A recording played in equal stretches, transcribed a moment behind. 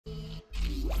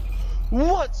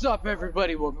What's up,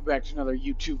 everybody? Welcome back to another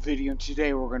YouTube video, and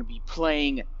today we're going to be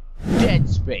playing Dead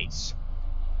Space.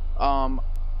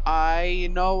 I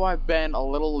know I've been a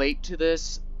little late to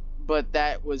this, but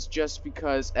that was just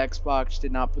because Xbox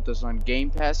did not put this on Game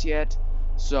Pass yet,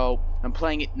 so I'm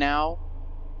playing it now,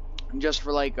 just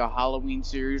for like a Halloween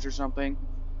series or something,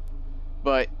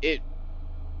 but it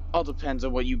all depends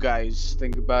on what you guys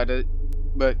think about it,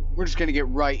 but we're just going to get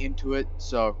right into it,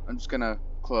 so I'm just going to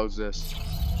close this.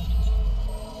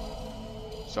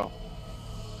 So,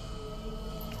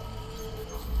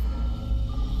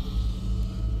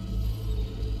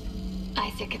 I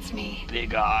think it's me.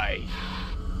 Big Eye.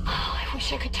 Oh, I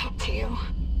wish I could talk to you.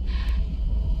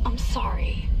 I'm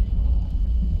sorry.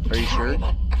 Are you sorry sure?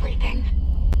 about everything.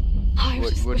 I What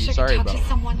just are wish you I sorry could talk about? to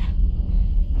someone.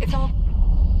 It's all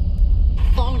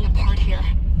falling apart here.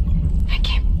 I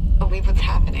can't believe what's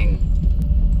happening.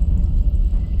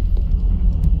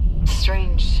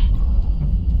 Strange.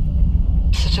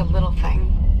 Such a little thing.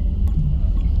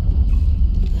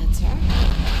 That's her?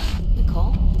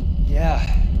 Nicole?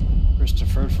 Yeah. First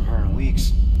I've heard from her in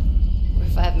weeks. We're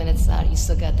 5 minutes out. You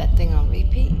still got that thing on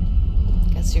repeat?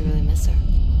 Guess you really miss her.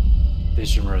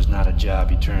 Fishermer is not a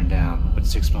job you turn down, but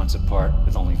 6 months apart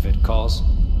with only vid calls?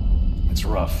 It's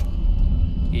rough.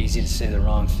 Easy to say the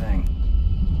wrong thing.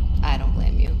 I don't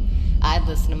blame you. I'd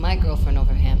listen to my girlfriend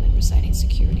over Hammond reciting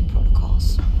security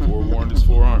protocols. Forewarned is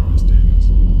forearmed, Miss Daniels.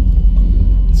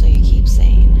 So you keep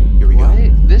saying. Here we go.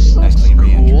 This Nice looks clean cool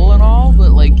re-entry. and all,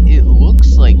 but like it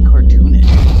looks like cartoonish.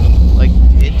 Like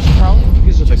it's probably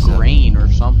because of the grain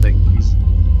or something.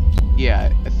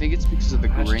 Yeah, I think it's because of the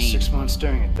Imagine grain. 6 months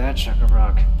staring at that chunk of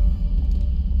rock.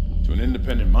 To an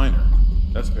independent miner,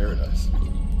 that's paradise.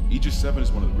 Aegis 7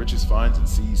 is one of the richest finds in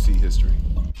CEC history.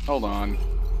 Hold on.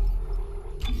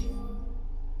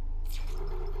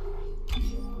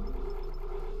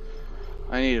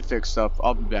 I need to fix stuff.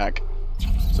 I'll be back.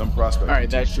 Some prospect. Alright,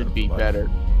 that should be better.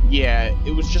 Yeah,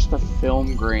 it was just the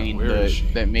film grain Where is she?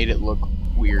 that made it look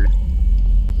weird.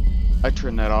 I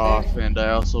turned that off, and I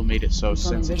also made it so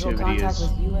sensitivity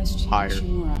is higher.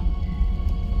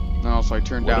 And also I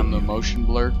turned down the motion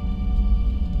blur.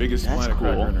 Biggest That's planet cool.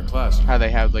 cracker in her class. How they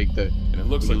have like the And it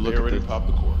looks when like you they look at already the popped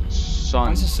the cork. sun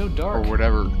Why is it so dark? or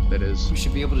whatever that is. We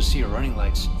should be able to see her running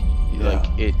lights. Like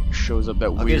it shows up that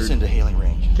I'll get weird us into hailing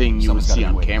range. thing you would Someone's gotta see be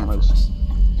on waiting out for cameras. us.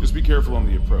 Just be careful on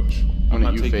the approach. When I'm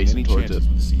not you taking face any towards chances it.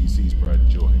 with the CEC's pride and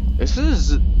joy. This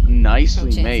is nicely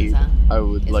No chances, made. huh? I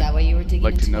would Is that why you were digging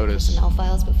like to into my notice. personnel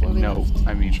files before we No, left?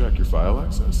 I mean Check your file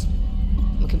access.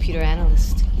 I'm a computer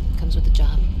analyst. Comes with the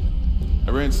job.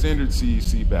 I ran standard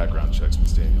CEC background checks,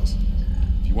 Miss Daniels.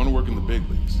 If you want to work in the big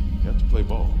leagues, you have to play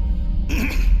ball.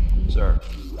 Sir.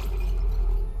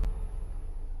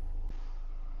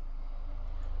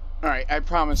 Alright, I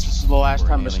promise this is the last We're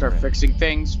time to hailing start range. fixing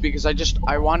things because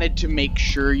I wanted to make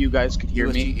sure you guys could hear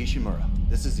USG me. Ishimura.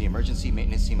 This is the emergency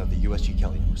maintenance team of the USG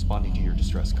Kelly responding to your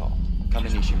distress call. Come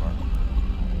in, Ishimura.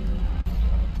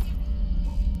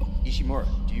 Ishimura,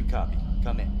 do you copy?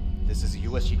 Come in. This is the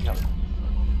USG Kelly.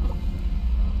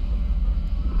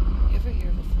 You ever hear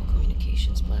of a full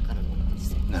communications blackout on one of these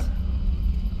things? Never.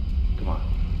 Come on.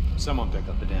 Someone pick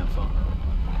up the damn phone.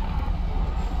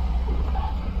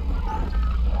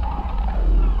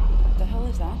 What the hell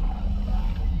is that?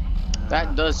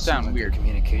 That does Seems sound like weird. their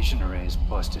communication array is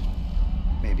busted.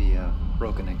 Maybe a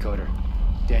broken encoder.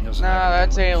 Daniels. Nah,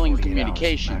 that's alien 48 hours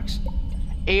communication. max.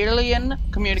 Alien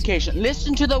communication.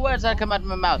 Listen to the words that come out of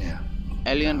my mouth. Yeah.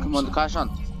 Alien Yeah, communication.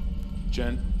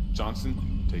 Jen,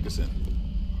 Johnson, take us in.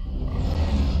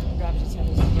 Gravity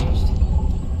centers engaged.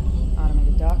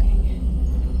 Automated docking.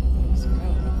 Let's go.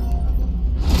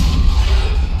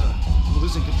 I'm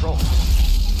losing control.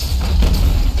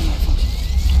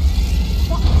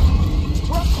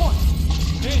 We're on course.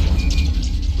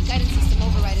 Guidance system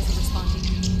override isn't responding.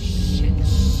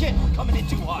 Shit, we're coming in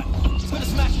too hot. It's gonna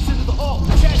smash us into the hull.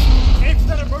 Jen, aim for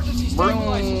that emergency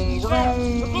stabilizer.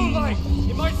 There, the blue light.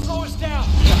 It might slow us down.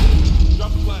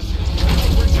 Drop the flash.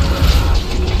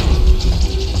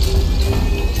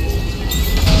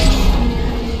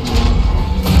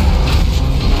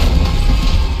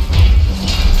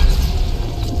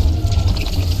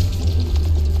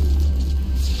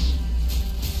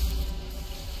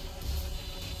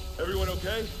 Everyone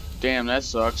okay? Damn, that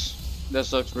sucks. That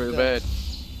sucks pretty bad.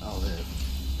 I'll live.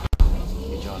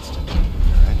 Hey, Johnston. You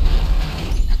alright?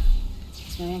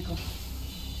 It's my ankle.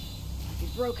 Might be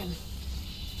broken.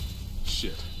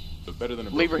 Shit. But better than a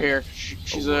Leave her broken- here.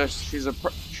 She's a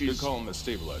Good call on the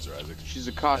stabilizer, Isaac. she's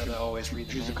a caution. Gotta always read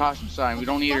the She's a manual. caution sign. We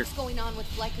don't need her. What's going on with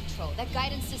flight control? That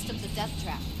guidance system's a death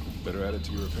trap. Better add it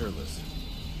to your repair list.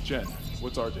 Jen,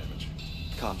 what's our damage?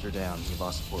 comms are down. We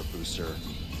lost a port booster.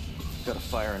 Got a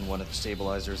fire in one of the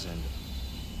stabilizers and...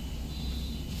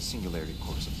 Singularity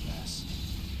core's a mess.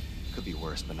 Could be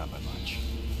worse, but not by much.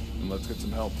 And let's get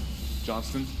some help.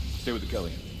 Johnston, stay with the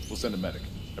Kelly. We'll send a medic.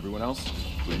 Everyone else,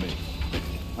 with me.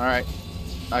 Alright.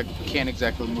 I can't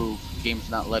exactly move. The game's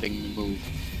not letting me move.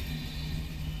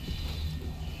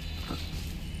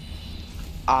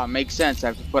 Ah, makes sense. I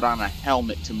have to put on a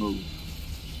helmet to move.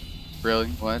 Really?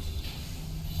 What?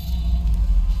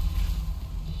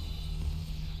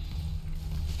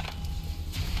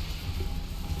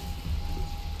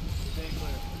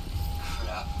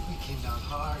 Crap, we came down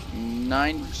hard.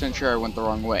 90% sure I went the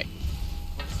wrong way.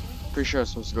 Pretty sure I was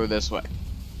supposed to go this way.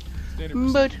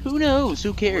 But who knows?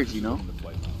 Who cares, you know?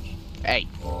 Hey,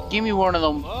 give me one of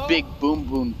them big boom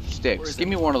boom sticks. Give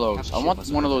me one of those. I want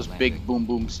one of those big boom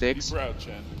boom sticks. Be proud,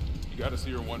 Chen. You gotta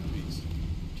see her in one piece.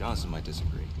 Johnson might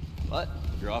disagree. But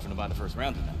if you're offering to buy the first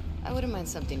round tonight. I wouldn't mind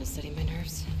something to steady my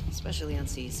nerves, especially on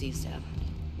CEC staff.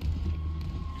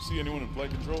 You see anyone in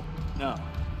flight control? No,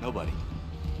 nobody.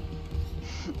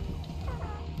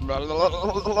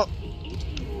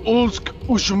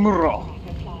 Ushimura.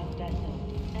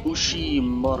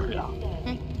 Ushimura.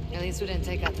 At least we didn't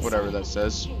take out the Whatever sun. that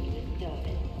says.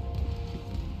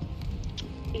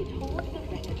 It holds the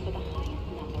record for the highest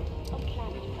number of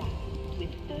planet crafts,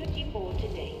 with 34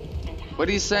 today, and What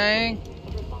are you saying?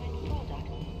 a refined product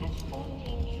at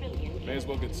 14 trillion. May as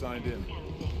well get signed in.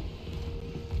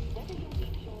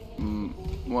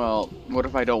 Well, what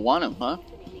if I don't want him, huh?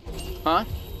 Huh?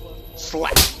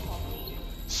 Slack.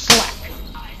 Slack.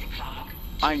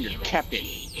 I'm your captain.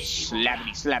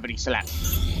 Slappity, slappity, slap.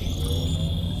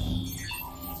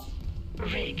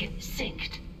 Rig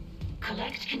synced.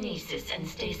 Collect kinesis and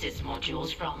stasis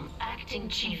modules from Acting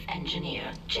Chief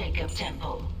Engineer Jacob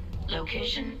Temple.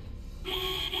 Location?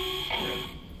 Error.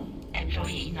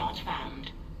 Employee not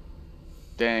found.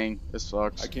 Dang, this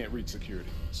sucks. I can't reach security.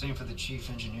 Same for the chief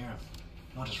engineer.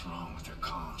 What is wrong with their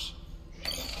comms?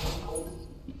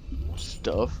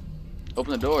 Stuff.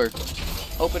 Open the door.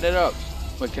 Open it up.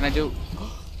 What can I do?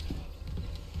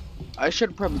 I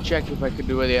should probably check if I could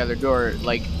do the other door.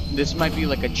 Like, this might be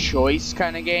like a choice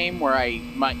kind of game where I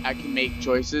can make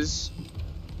choices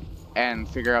and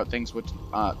figure out things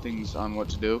on what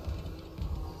to do.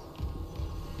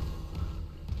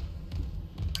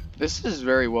 This is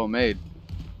very well made.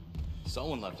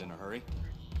 Someone left in a hurry.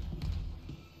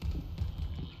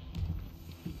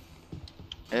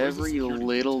 Every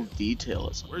little detail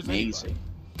is Where's amazing.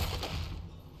 There's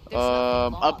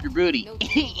nothing wrong. Up your booty. No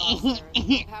tube lost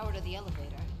or power to the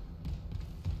elevator.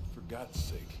 For God's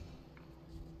sake.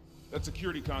 That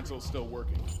security console's still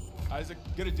working. Isaac,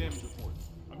 get a damage report.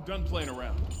 I'm done playing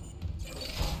around.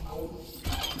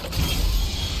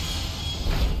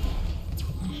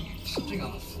 Something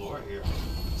on the floor here.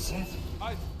 Seth?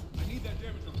 Isaac, I need that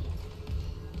damage report.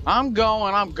 I'm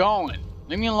going.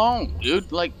 Leave me alone,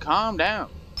 dude. Like, calm down.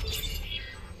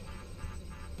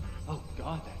 Oh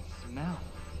God, that smell.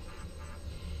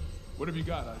 What have you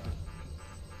got, Isaac?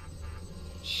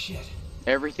 Shit.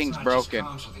 Everything's It's not broken.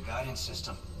 just comms with the guidance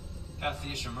system. Half the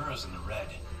Ishimura's in the red.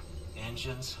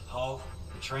 Engines, hull,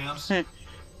 the trams. Could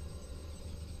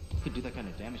do that kind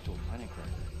of damage to a planet cracker.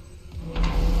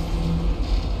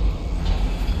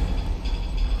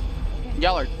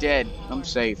 Y'all are dead. I'm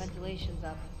safe. Ventilation's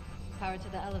up. Power to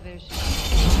the elevator.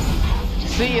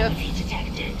 See ya.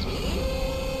 Detected.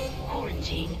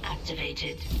 Quarantine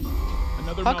activated.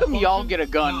 Another How come y'all malfunction? get a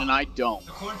gun and I don't?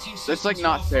 The quarantine That's like system's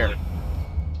not well fair. fine.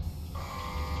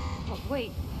 Oh,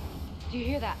 wait. Do you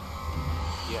hear that?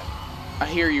 Yeah. I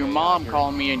hear your mom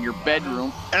calling me in your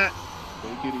bedroom. Take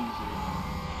it easy.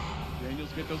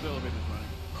 Daniels, get those elevators running.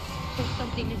 There's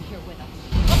something in here with us.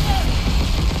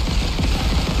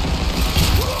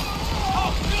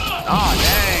 Oh,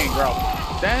 dang, bro.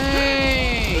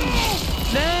 Dang.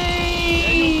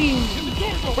 Dang.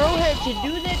 Bro had to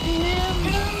do that to him?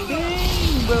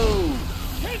 Dang, bro.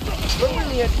 Bro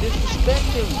really had to disrespect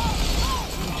him.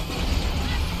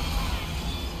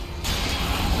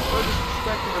 Bro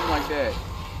disrespected him like that.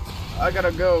 I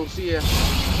gotta go. See ya.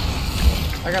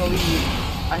 I gotta leave.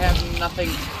 I have nothing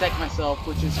to protect myself,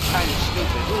 which is kind of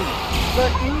stupid.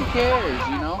 But who cares,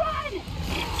 you know?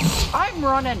 I'm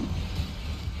running.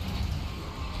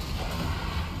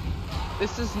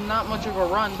 This is not much of a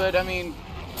run, but I mean...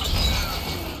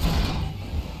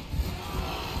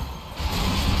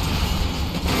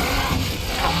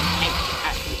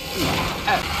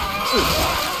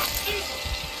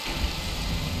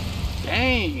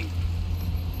 Dang.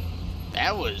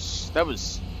 That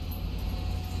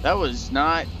was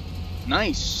not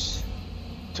nice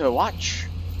to watch.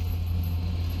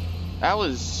 That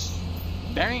was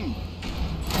Dang.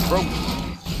 Bro.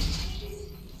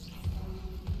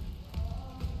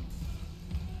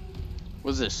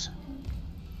 What's this?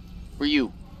 Where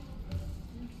you?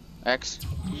 X?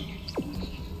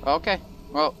 Okay.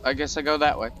 Well, I guess I go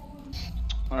that way.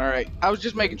 Alright. I was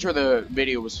just making sure the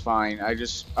video was fine.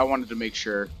 I wanted to make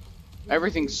sure.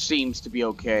 Everything seems to be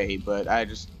okay, but I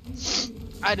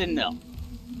didn't know.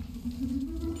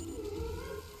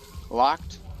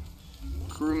 Locked?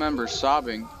 Crew member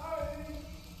sobbing.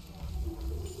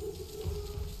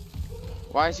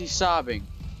 Why is he sobbing?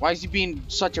 Why is he being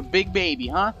such a big baby,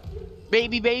 huh?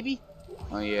 Baby?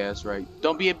 Oh yeah, that's right.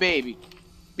 Don't be a baby.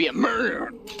 Be a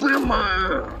man. Be a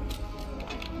man.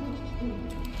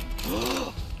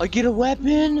 I get a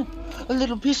weapon? A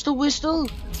little pistol whistle?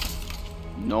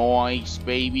 Nice,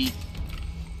 baby.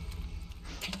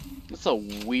 That's a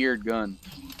weird gun.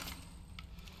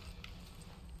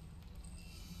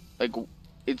 Like,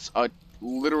 it's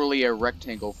literally a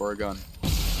rectangle for a gun.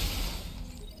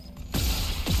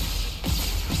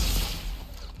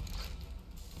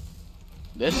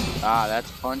 This? Ah, that's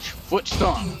punch. Foot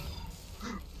stomp.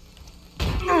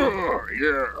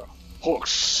 Yeah. Hulk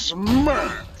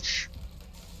smash.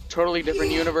 Totally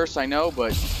different universe, I know,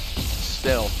 but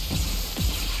still.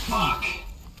 Fuck.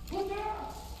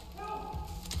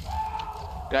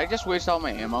 Did I just waste all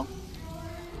my ammo?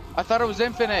 I thought it was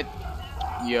infinite.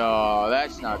 Yo,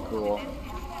 that's not cool.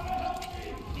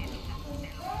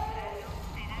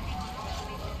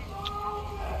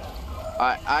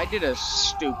 I did a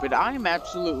stupid. I am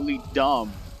absolutely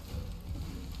dumb.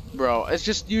 Bro, it's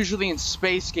just usually in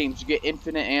space games you get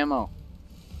infinite ammo.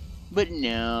 But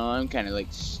no, I'm kind of like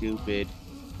stupid.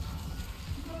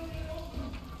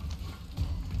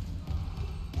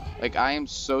 Like, I am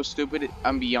so stupid,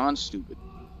 I'm beyond stupid.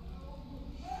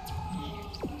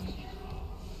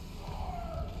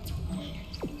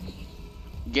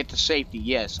 Get to safety,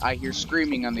 yes. I hear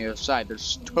screaming on the other side.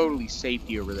 There's totally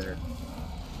safety over there.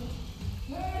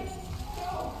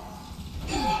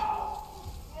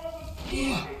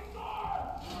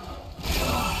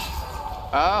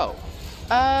 Oh. Oh,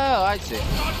 I see.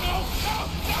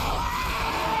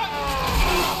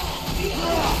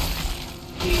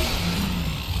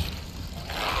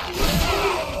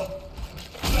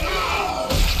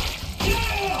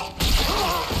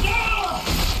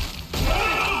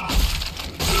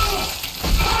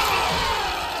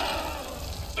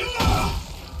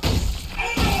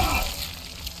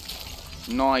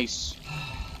 Nice.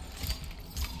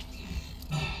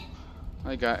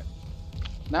 I got.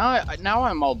 Now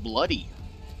I'm all bloody.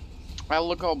 I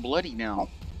look all bloody now.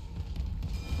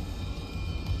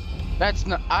 That's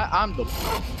not. I'm the.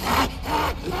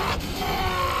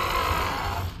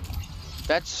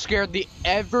 That scared the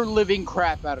ever-living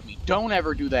crap out of me. Don't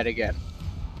ever do that again.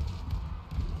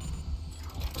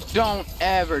 Don't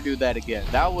ever do that again.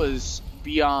 That was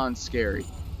beyond scary.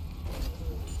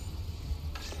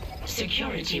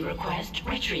 Security request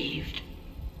retrieved.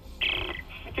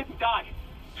 It didn't die.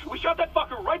 We shot that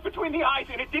fucker right between the eyes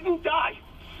and it didn't die.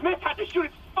 Smith had to shoot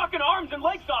its fucking arms and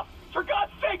legs off. For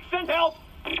God's sake, send help!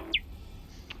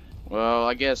 Well,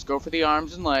 I guess go for the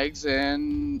arms and legs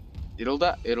and it'll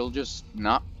die. It'll just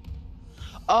not.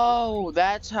 Oh,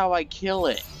 that's how I kill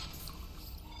it.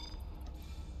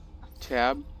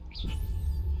 Tab.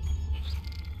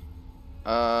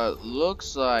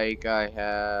 Looks like I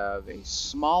have a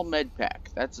small med pack.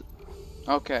 That's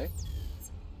okay.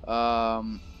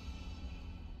 Alright.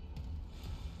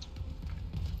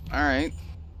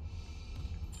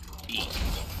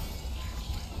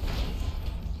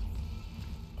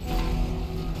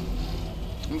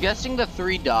 I'm guessing the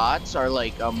 3 dots are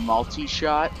like a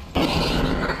multi-shot.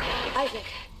 Isaac.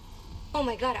 Oh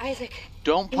my god, Isaac.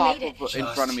 Don't You pop made it. up in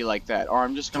front of me like that, or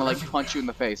I'm just gonna like punch you in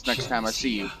the face next time I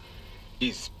see you.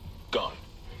 He's gone.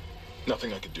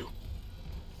 Nothing I could do.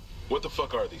 What the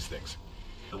fuck are these things?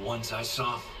 The ones I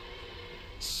saw,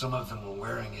 some of them were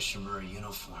wearing Ishimura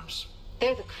uniforms.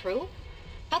 They're the crew?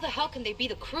 How the hell can they be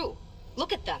the crew?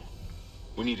 Look at them.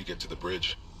 We need to get to the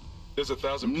bridge. There's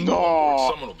 1,000 people on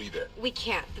board. Someone will be there. We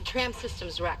can't. The tram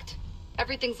system's wrecked.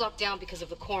 Everything's locked down because of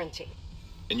the quarantine.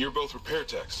 And you're both repair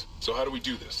techs, so how do we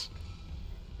do this?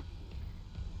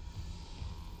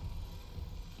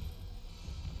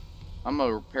 I'm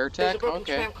a repair There's a tech? broken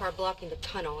Okay. tram car blocking the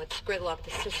tunnel. It's gridlocked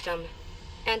the system.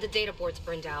 And the data board's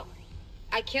burned out.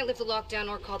 I can't lift the lockdown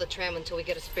or call the tram until we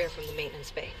get a spare from the maintenance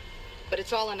bay. But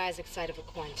it's all on Isaac's side of the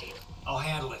quarantine. I'll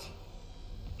handle it.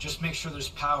 Just make sure there's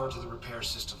power to the repair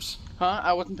systems. Huh?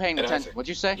 I wasn't paying And attention. Isaac. What'd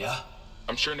you say? Yeah?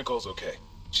 I'm sure Nicole's okay.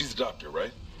 She's a doctor,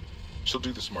 right? She'll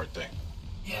do the smart thing.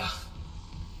 Yeah,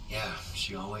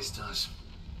 she always does.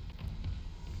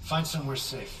 Find somewhere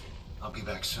safe. I'll be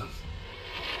back soon.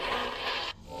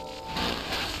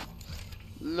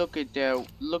 Look at that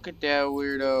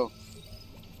weirdo.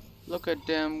 Look at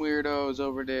them weirdos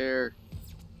over there.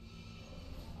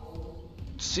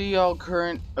 See all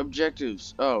current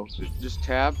objectives. Oh, just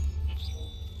tab.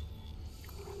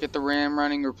 Get the RAM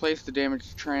running, replace the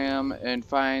damaged tram, and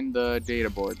find the data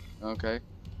board. Okay.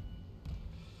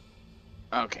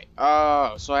 Okay.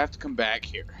 Oh, so I have to come back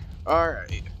here.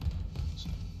 Alright.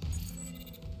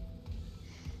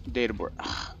 Data board.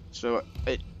 So,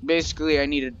 basically I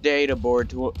need a data board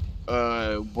to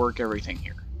work everything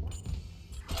here.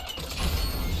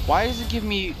 Why does it give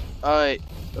me a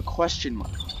question mark?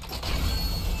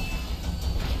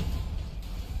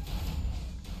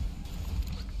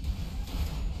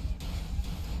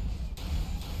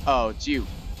 Oh, it's you.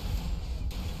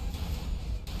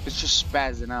 It's just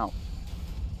spazzing out.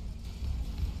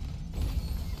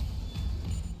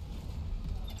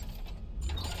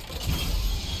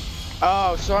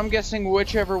 Oh, so I'm guessing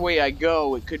whichever way I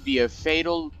go, it could be a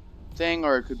fatal thing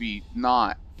or it could be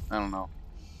not. I don't know.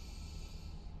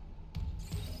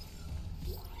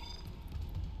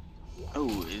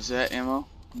 Oh, is that ammo?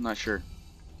 I'm not sure.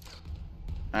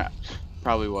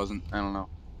 Probably wasn't. I don't know.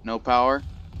 No power?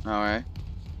 Alright.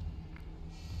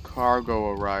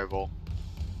 Cargo arrival.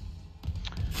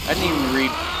 I didn't even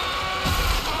read.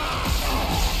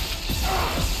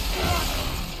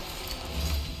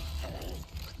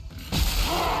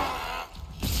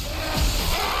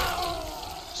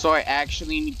 So I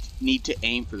actually need to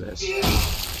aim for this.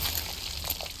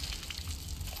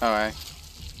 Alright.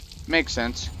 Makes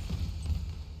sense.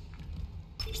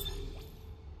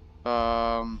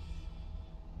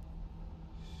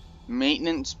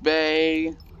 Maintenance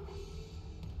bay.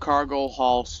 Cargo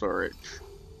hull storage.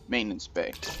 Maintenance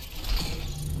bay.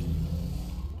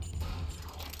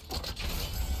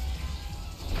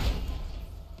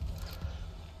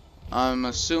 I'm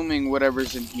assuming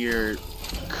whatever's in here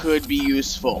could be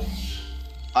useful.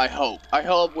 I hope. I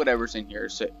hope whatever's in here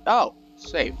is safe. Oh,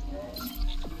 save.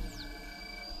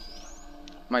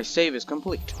 My save is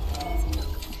complete.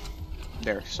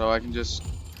 There, so I can just...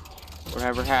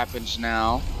 Whatever happens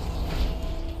now.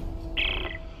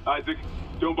 Isaac,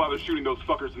 don't bother shooting those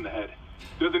fuckers in the head.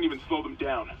 Doesn't even slow them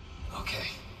down. Okay.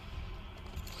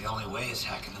 The only way is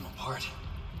hacking them apart.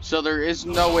 So there is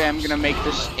no way I'm gonna make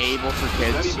this able for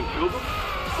Did that kids. even kill them?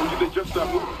 Or did they just stop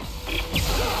moving?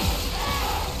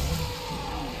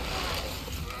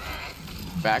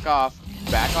 Back off.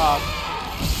 Back off.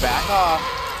 Back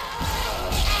off.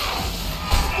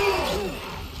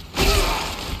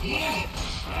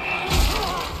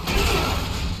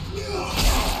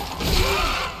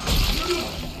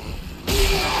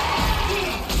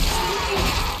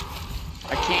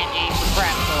 I can't aim for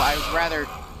crap, so I would rather...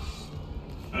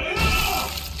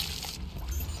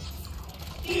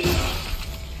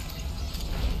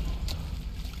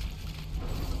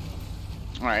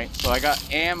 Alright, so I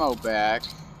got ammo back.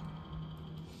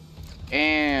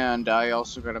 And I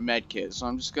also got a med kit, so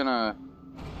I'm just gonna...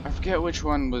 I forget which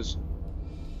one was...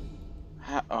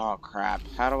 oh crap,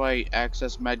 how do I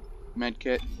access med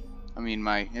kit? I mean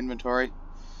my inventory.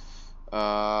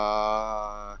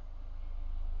 Alright,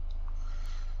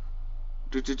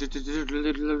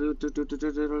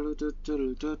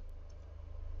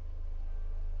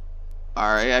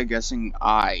 I'm guessing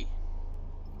I.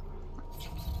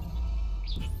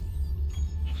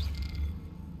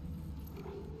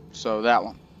 So that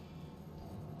one.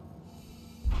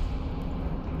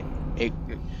 Hey,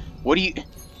 what do you...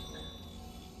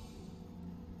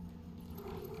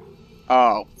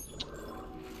 Oh.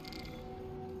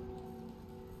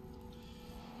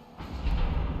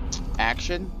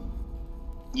 Action?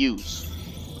 Use.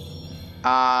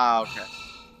 Ah, okay.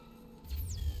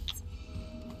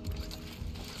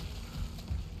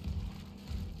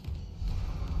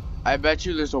 I bet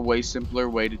you there's a way simpler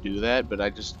way to do that, but I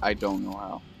don't know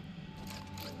how.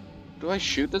 Do I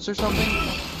shoot this or something?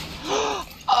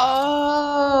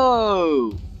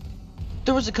 Oh!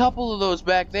 There was a couple of those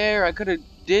back there. I could have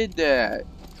did that.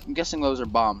 I'm guessing those are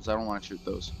bombs. I don't want to shoot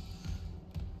those.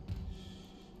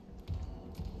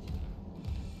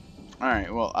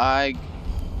 Alright, well, I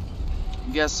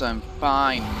guess I'm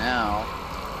fine now.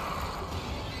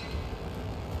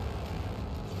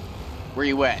 Where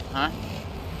you at, huh?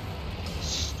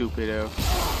 Stupido.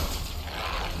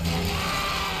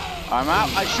 I'm out.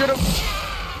 I should have.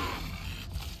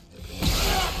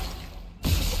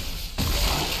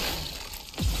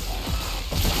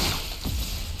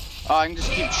 Oh, I can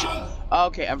just keep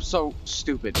okay, I'm so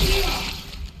stupid.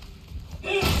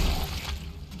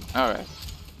 Alright.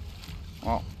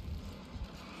 Well.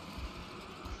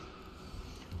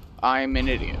 I'm an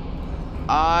idiot.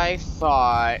 I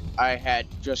thought I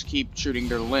had to just keep shooting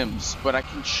their limbs, but I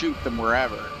can shoot them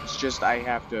wherever. It's just I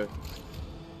have to...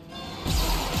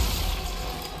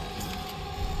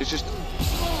 It's just...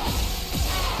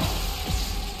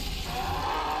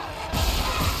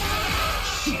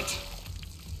 Shit.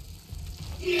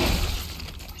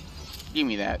 Give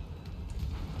me that.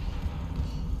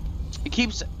 It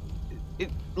keeps...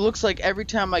 It looks like every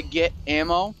time I get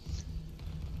ammo,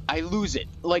 I lose it,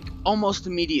 like, almost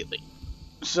immediately.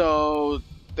 So,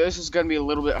 this is gonna be a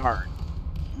little bit hard.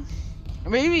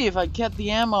 Maybe if I kept the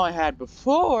ammo I had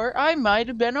before, I might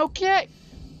have been okay.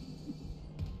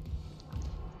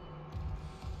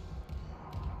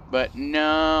 But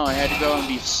no, I had to go and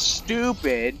be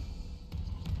stupid.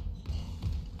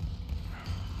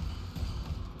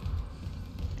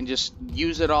 And just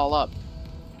use it all up.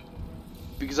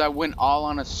 Because I went all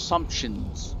on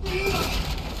assumptions.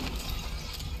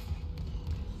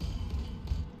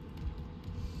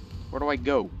 Where do I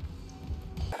go?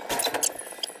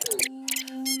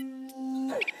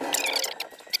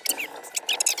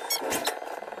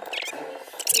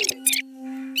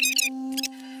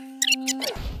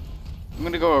 I'm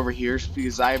gonna go over here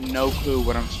because I have no clue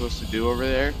what I'm supposed to do over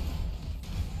there.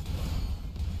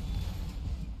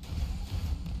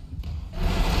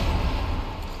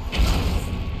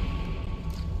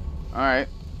 Alright.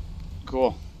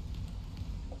 Cool.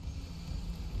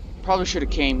 Probably should have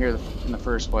came here in the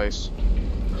first place.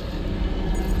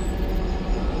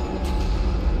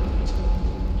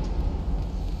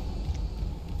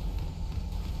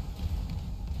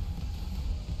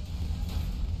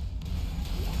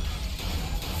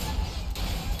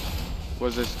 What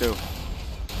does this do?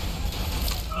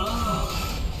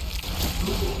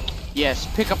 Yes,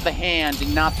 pick up the hand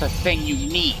and not the thing you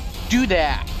need. Do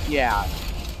that! Yeah.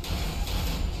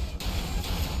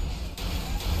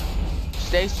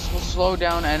 Stasis will slow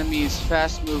down enemies'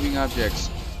 fast-moving objects.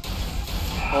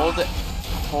 Hold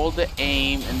the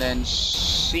aim, and then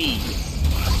C.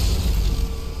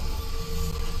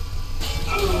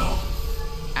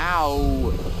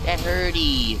 Ow! That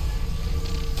hurty!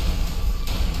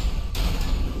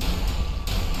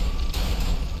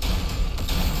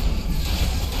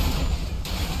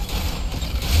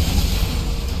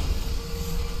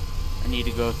 I need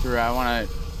to go through. I want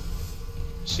to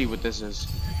see what this is.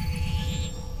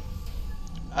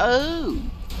 Oh,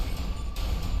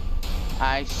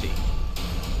 I see.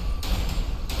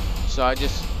 So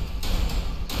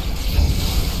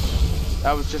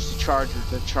that was just a charger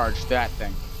to charge that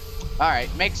thing.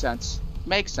 Alright, makes sense.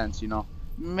 Makes sense, you know.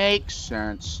 Makes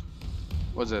sense.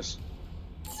 What's this?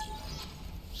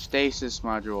 Stasis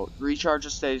module. Recharge a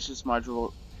stasis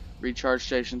module. Recharge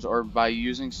stations or by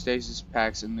using stasis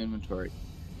packs in the inventory.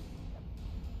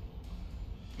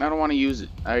 I don't want to use it.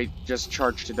 I just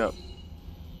charged it up.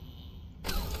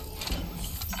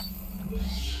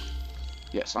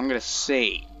 Yes, I'm gonna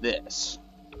save this.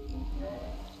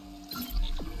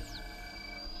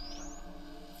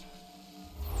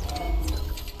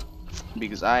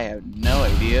 Because I have no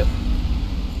idea.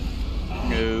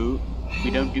 No,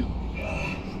 we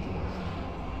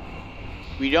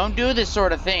don't do this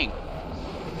sort of thing.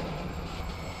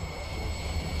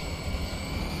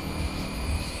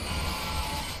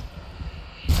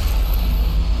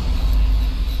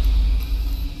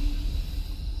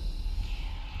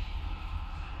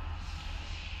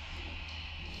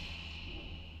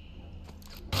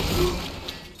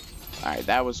 Alright,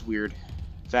 that was weird.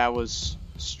 That was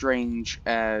strange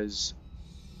as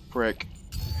frick.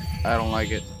 I don't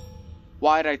like it.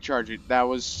 Why'd I charge it? That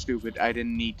was stupid. I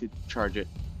didn't need to charge it.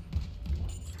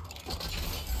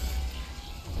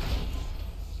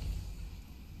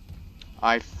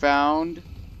 I found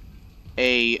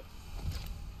a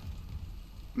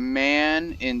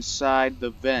man inside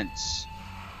the vents.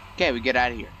 Okay, we get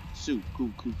out of here. Cool.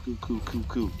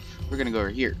 We're gonna go over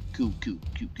here. Cool.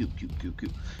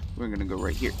 We're gonna go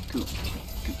right here. Cool.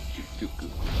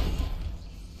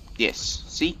 Yes.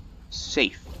 See?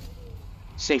 Safe.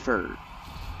 Safer.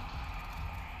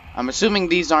 I'm assuming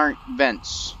these aren't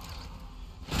vents.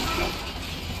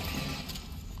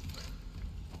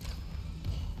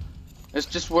 It's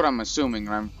just what I'm assuming,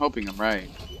 and I'm hoping I'm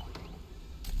right.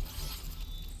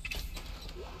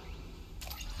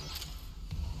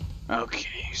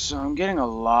 Okay, so I'm getting a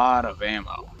lot of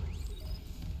ammo.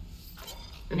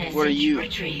 What are you?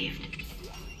 Retrieved.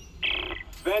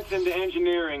 Vents into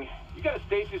engineering. You got a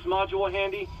stasis module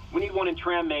handy? We need one in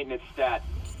tram maintenance stat.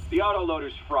 The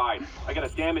autoloader's fried. I got a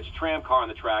damaged tram car on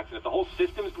the tracks, and if the whole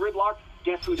system's gridlocked,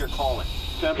 guess who they're calling?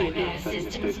 Repair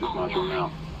systems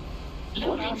online.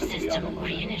 Loading system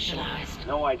reinitialized.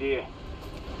 No idea.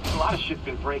 A lot of shit's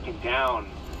been breaking down.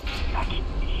 I keep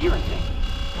hearing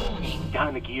things. Warning. Down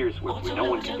in the gears where no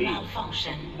one can be.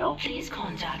 Malfunction. No? Please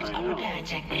contact I a know. repair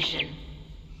technician.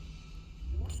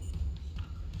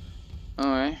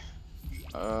 Alright.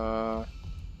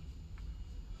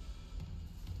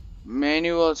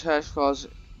 Manual attach clause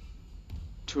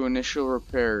to initial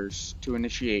repairs. To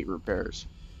initiate repairs.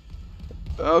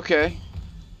 Okay.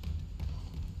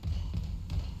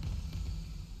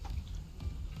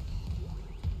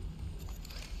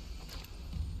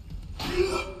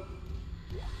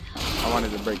 I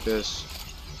wanted to break this.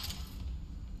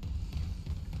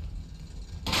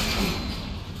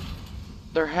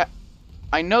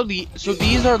 I know so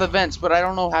these are the vents, but I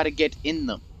don't know how to get in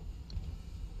them.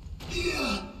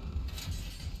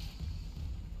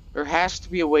 There has to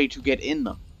be a way to get in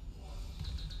them.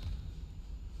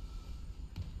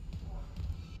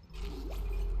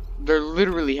 There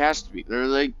literally has to be.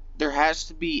 There has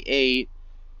to be a...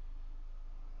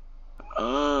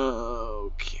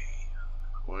 Okay.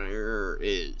 Where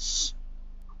is...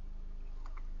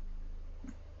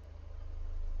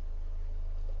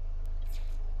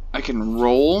 I can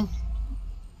roll.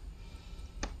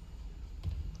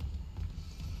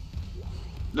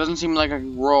 Doesn't seem like I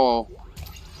can roll.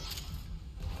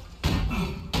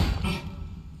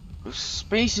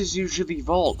 Space is usually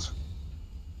vault.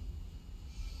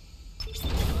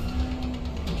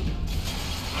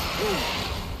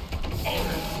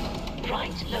 Error.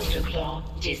 Right loader claw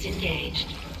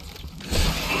disengaged.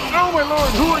 Oh my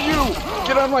lord, who are you?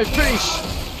 Get out of my face!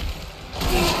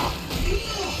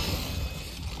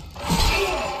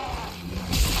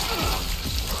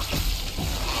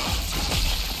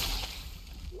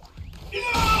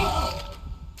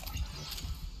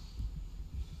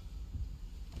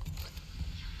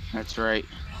 That's right.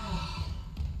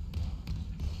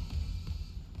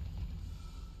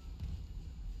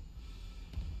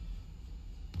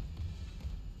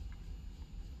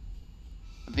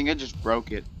 I think I just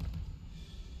broke it.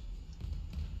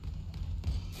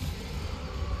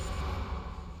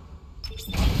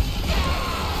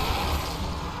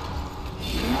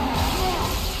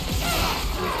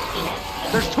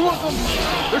 There's two of them!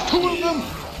 There's two of them!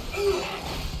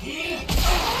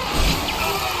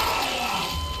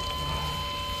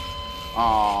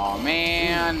 Aw,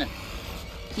 man.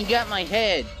 He got my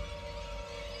head.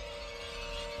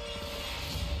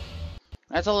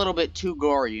 That's a little bit too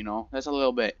gory, you know? That's a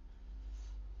little bit.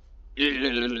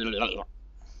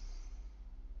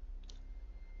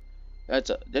 That's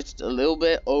a little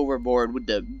bit overboard with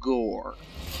the gore.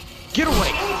 Get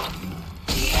away!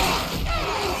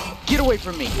 Get away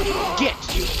from me! Get!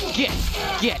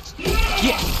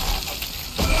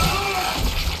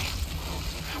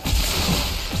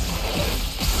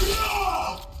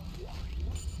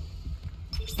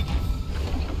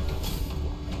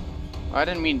 I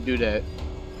didn't mean to do that.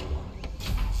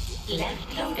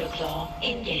 Left loader claw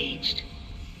engaged.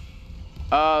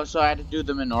 Oh, so I had to do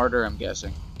them in order, I'm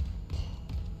guessing.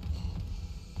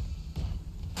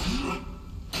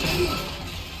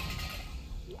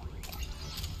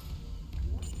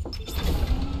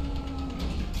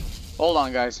 Hold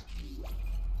on, guys.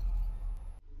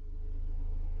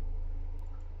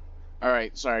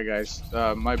 Alright, sorry guys.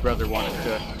 My brother wanted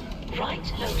to...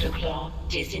 Right loader claw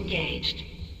disengaged.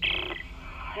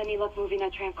 Any luck moving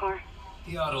that tram car?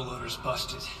 The autoloader's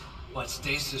busted, but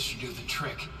stasis should do the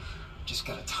trick. Just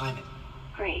gotta time it.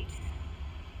 Great.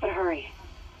 But hurry,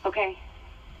 okay?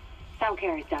 Sound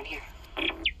carries down here.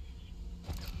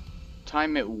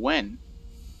 Time it when?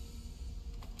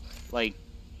 Like,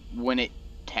 when it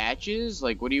attaches?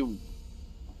 Like, what do you...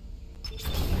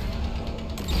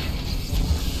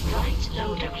 Right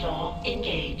loader claw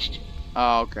engaged.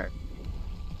 Oh, okay.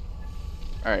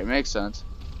 Alright, makes sense.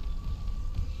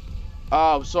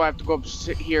 Oh, so I have to go up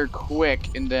here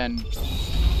quick and then...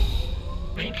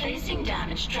 Replacing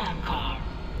damaged tram car.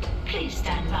 Please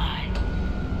stand by.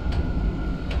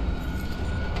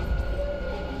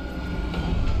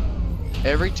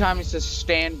 Every time it says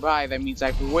stand by, that means I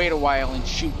have to wait a while and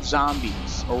shoot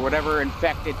zombies. Or whatever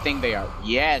infected thing they are.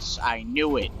 Yes, I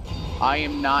knew it. I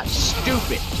am not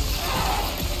stupid.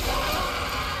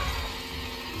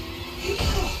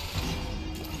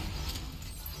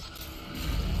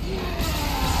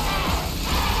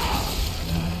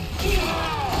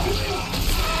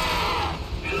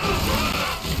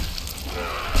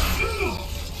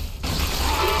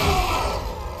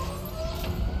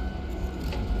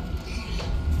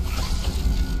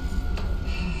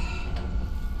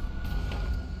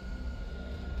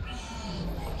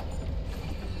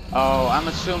 Oh, I'm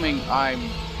assuming I'm...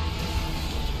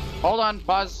 Hold on,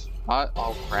 Buzz.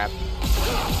 Oh, crap.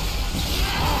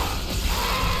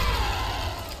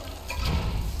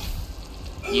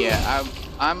 Yeah,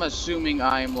 I'm assuming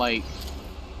I'm like...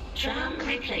 Tram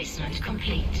replacement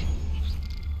complete.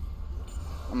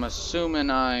 I'm assuming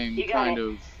I'm kind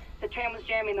of... The tram was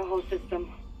jamming the whole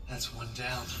system. That's one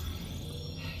down.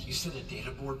 You said a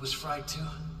data board was fried too?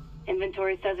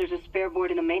 Inventory says there's a spare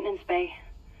board in the maintenance bay.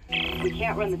 We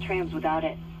can't run the trams without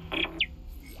it.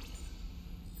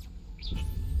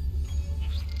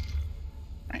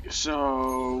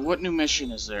 So, what new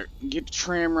mission is there? Get the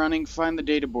tram running, find the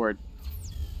data board.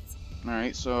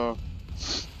 Alright, so...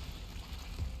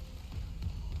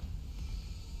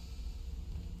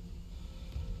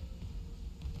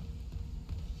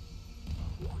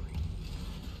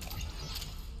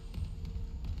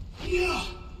 Yeah.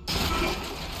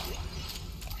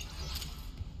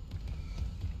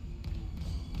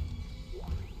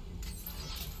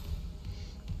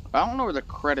 I don't know where the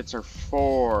credits are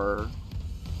for.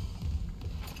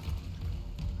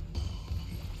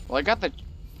 Well, I got the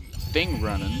thing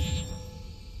running.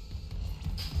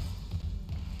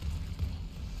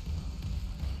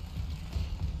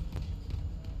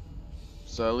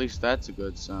 So at least that's a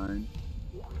good sign.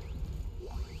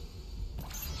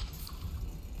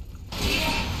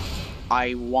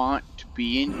 I want to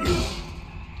be in here.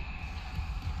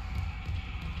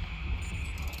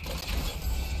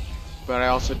 But I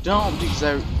also don't because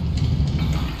I...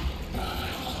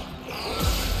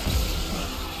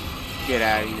 Get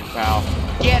out of here, pal.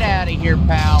 Get out of here,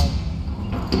 pal.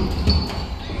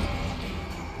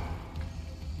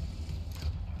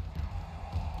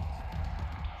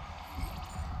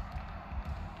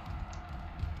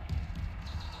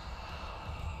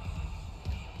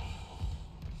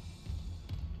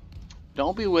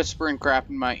 Don't be whispering crap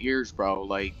in my ears, bro.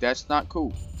 Like, that's not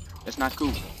cool. That's not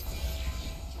cool.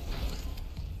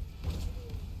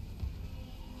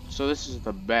 So this is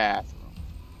the bathroom.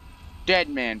 Dead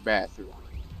man bathroom.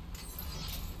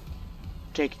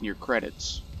 Taking your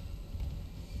credits.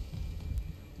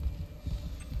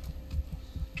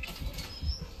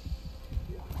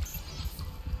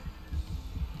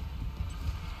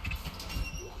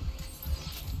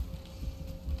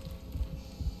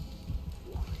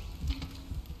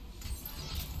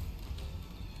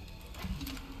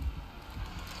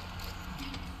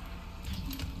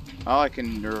 Oh, I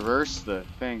can reverse the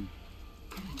thing.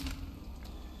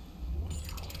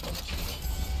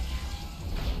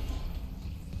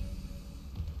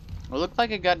 It looked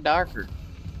like it got darker.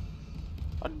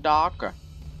 Darker.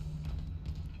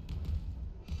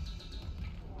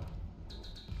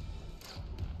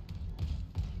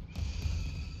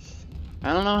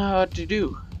 I don't know how to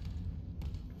do.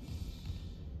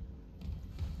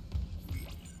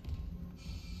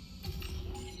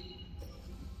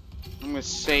 I'm gonna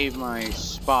save my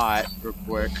spot real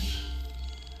quick.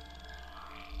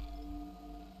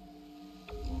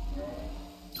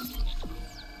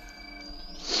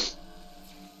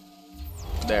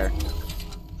 There.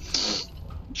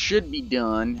 Should be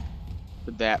done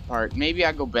with that part. Maybe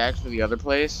I go back to the other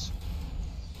place.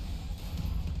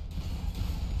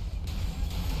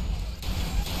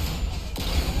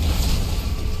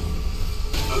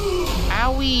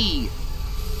 Owie!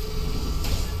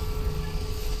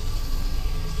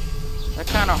 That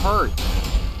kind of hurt.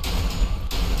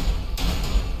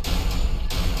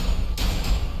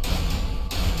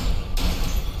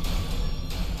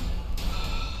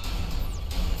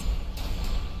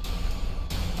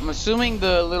 I'm assuming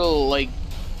the little, like,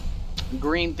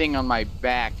 green thing on my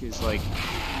back is, like...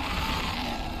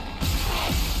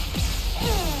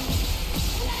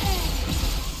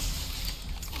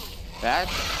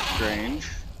 That's strange.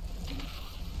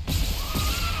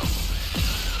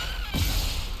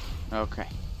 Okay.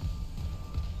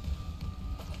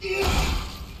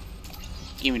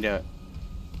 Give me the...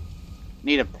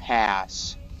 Need a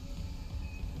pass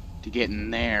to get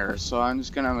in there, so I'm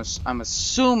just gonna... I'm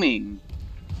assuming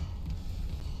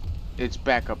it's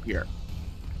back up here.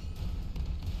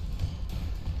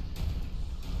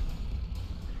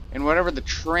 And whatever the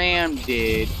tram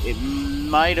did, it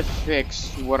might have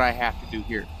fixed what I have to do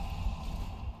here.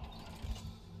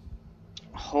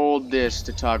 Hold this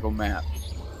to toggle map.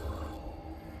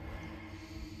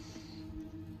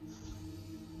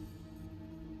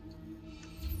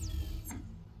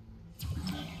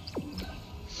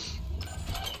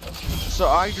 So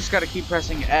I just gotta keep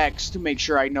pressing X to make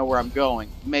sure I know where I'm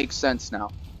going. Makes sense now.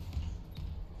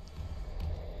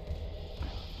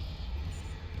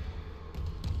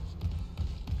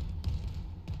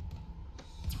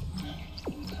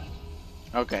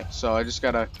 Okay, so I just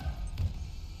gotta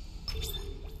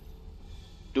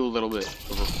do a little bit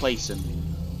of replacing.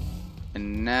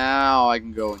 And now I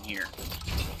can go in here.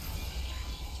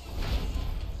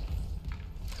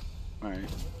 Alright.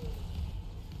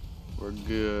 We're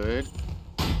good.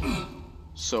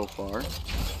 So far.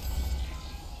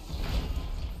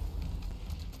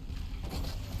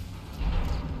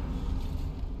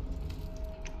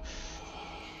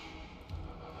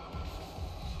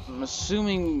 I'm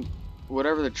assuming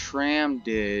whatever the tram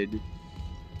did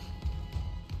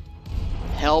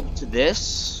helped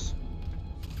this,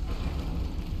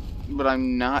 but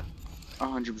I'm not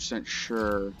 100%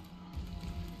 sure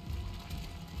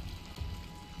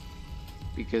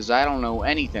because I don't know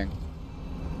anything.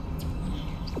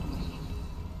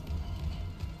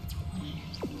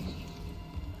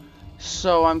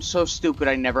 So I'm so stupid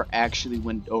I never actually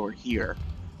went over here.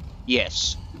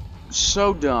 Yes.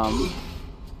 So dumb.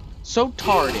 So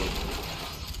tarded.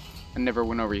 I never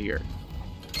went over here.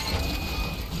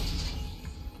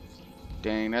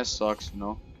 Dang, that sucks,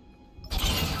 no?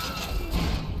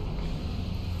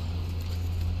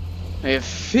 I have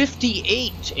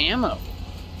 58 ammo.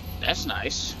 That's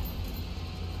nice.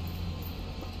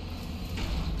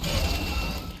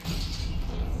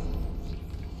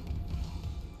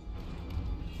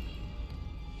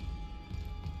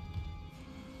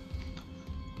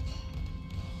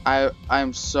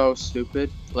 I'm so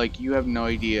stupid. Like, you have no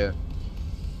idea.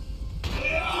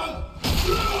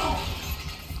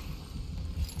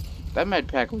 That med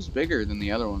pack was bigger than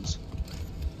the other ones.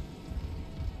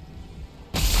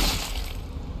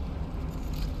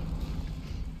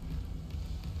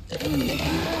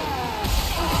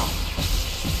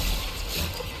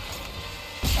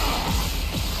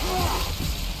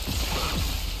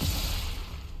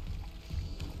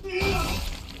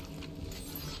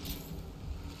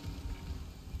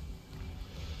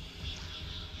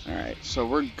 Alright, so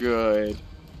we're good.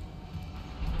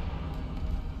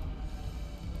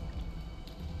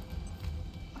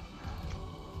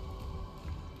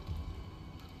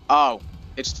 Oh,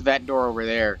 it's to that door over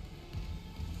there.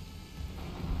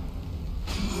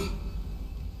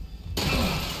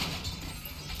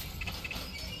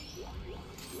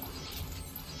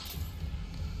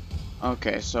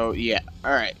 Okay, so yeah.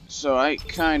 Alright, so I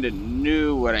kind of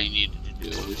knew what I needed to do.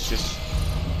 It was just...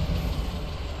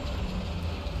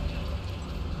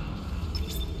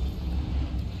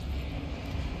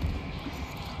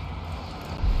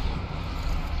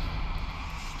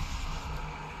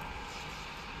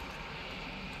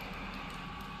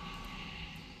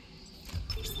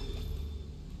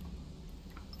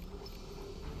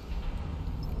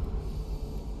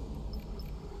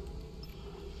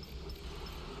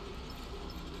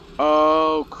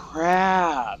 Oh,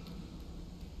 crap.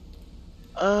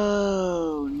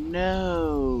 Oh,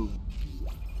 no.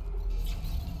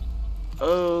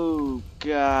 Oh,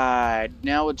 God.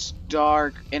 Now it's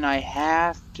dark, and I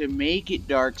have to make it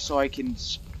dark so I can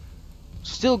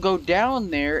still go down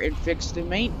there and fix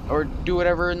the or do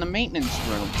whatever in the maintenance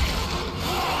room.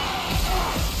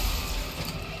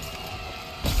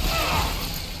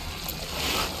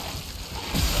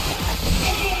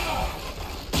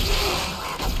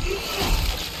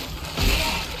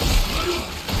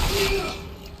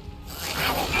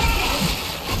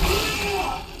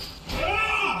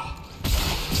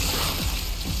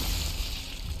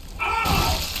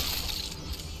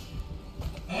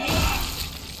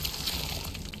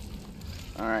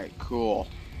 Alright, cool.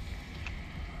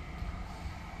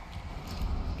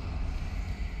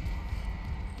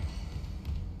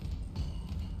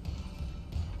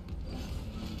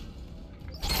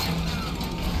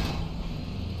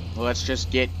 Let's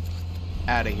just get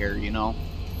out of here, you know?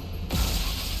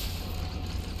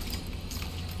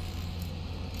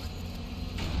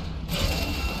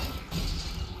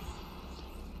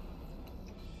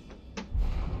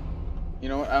 You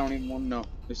know what? I don't even want to know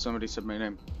if somebody said my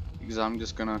name. Because I'm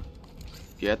just gonna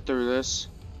get through this.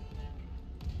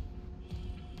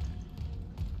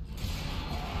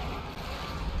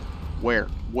 Where?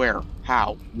 Where?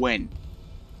 How? When?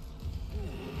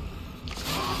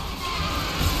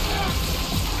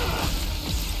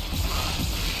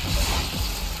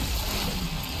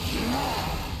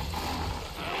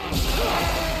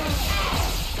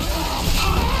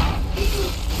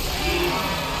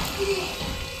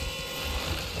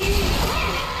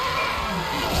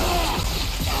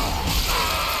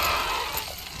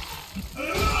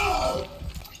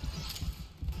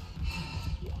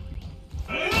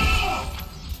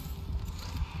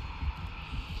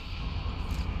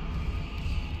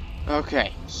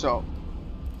 Okay, so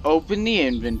open the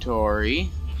inventory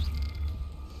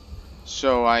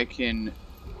so I can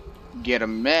get a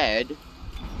med.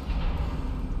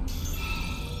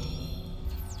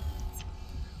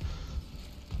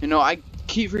 You know, I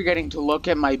keep forgetting to look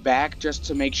at my back just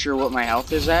to make sure what my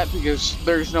health is at, because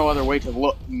there's no other way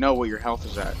to know what your health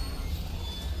is at.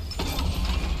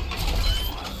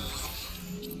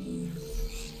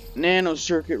 Nano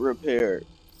circuit repair.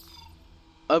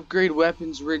 Upgrade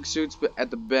weapons, rig suits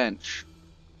at the bench.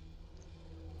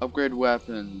 Upgrade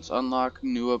weapons. Unlock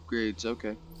new upgrades.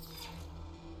 Okay.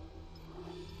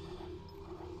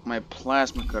 My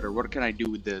plasma cutter. What can I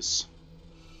do with this?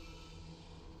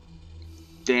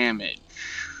 Damage.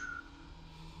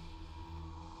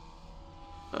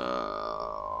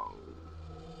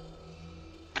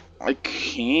 I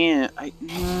can't.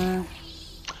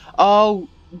 Oh,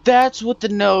 that's what the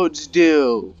nodes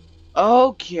do.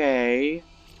 Okay.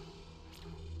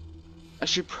 I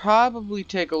should probably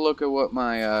take a look at what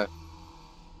my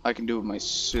I can do with my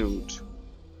suit.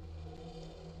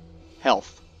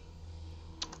 Health.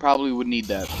 Probably would need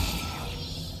that.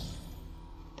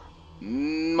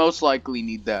 Most likely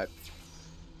need that.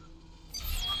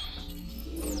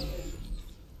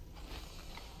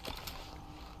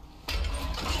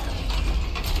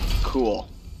 Cool.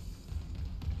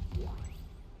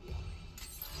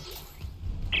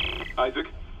 Isaac,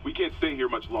 we can't stay here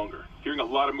much longer. Hearing a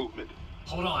lot of movement.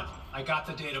 Hold on. I got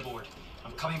the data board.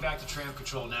 I'm coming back to tram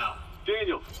control now.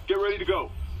 Daniel, get ready to go.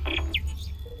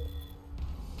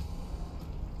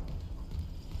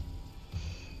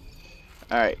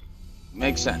 Alright.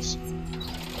 Makes sense.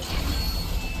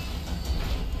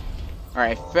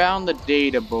 Alright, I found the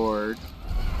data board.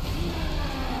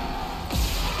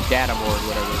 Data board,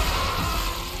 whatever.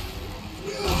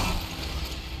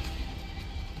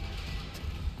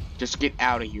 Just get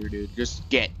out of here, dude. Just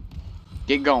get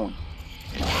going.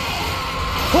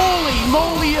 Holy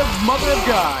moly of mother of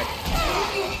God!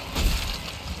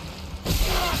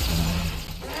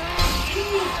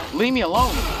 Leave me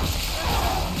alone.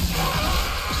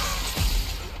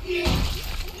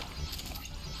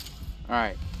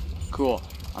 Alright, cool.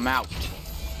 I'm out.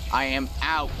 I am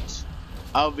out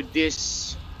of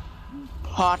this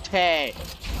party.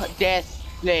 Death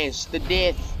place. The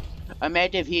death. I'm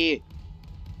out of here.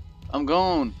 I'm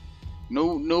gone.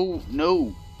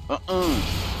 No.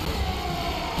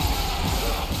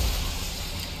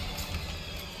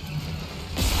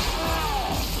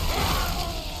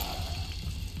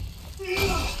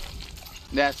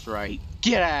 That's right.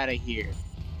 Get out of here.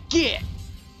 Get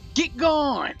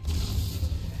gone.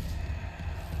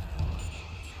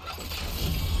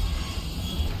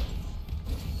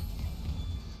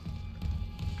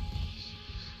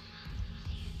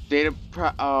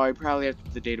 I probably have to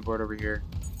put the data board over here.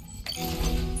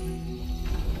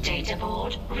 Data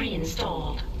board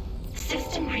reinstalled.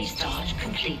 System restart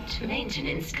complete.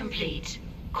 Maintenance complete.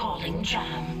 Calling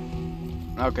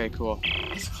tram. Okay, cool.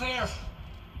 It's clear.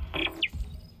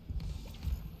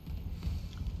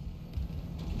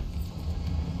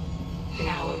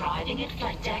 Now arriving at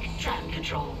flight deck tram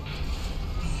control.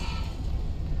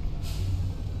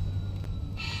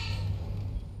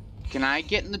 Can I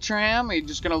get in the tram, or are you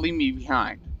just gonna leave me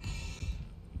behind?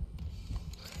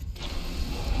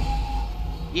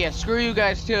 Yeah, screw you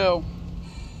guys too.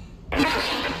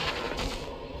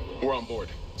 We're on board.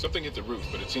 Something hit the roof,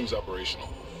 but it seems operational.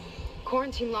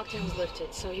 Quarantine lockdown's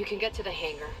lifted, so you can get to the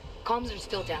hangar. Comms are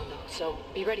still down though, so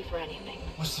be ready for anything.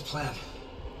 What's the plan?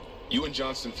 You and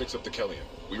Johnston fix up the Kellyan.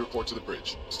 We report to the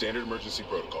bridge. Standard emergency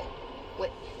protocol.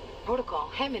 What? Protocol?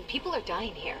 Hammond, people are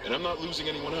dying here. And I'm not losing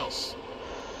anyone else.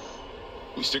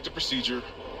 We stick to procedure.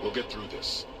 We'll get through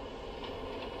this.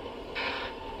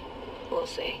 We'll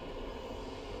see.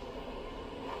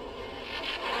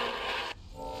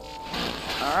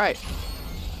 Alright.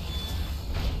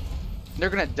 They're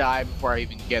gonna die before I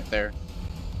even get there.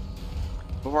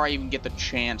 Before I even get the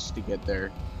chance to get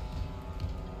there.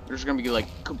 There's gonna be like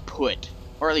kaput.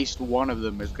 Or at least one of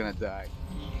them is gonna die.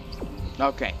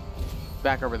 Okay.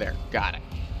 Back over there. Got it.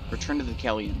 Return to the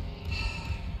Kellyan.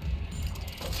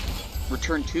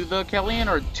 Return to the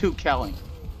Kellyan or to Kelling?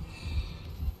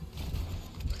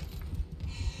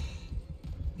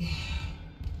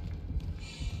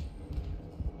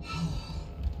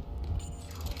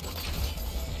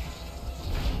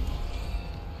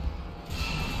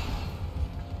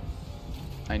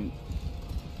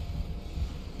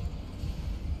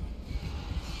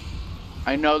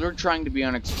 I know they're trying to be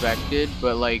unexpected,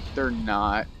 but like they're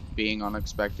not being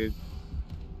unexpected.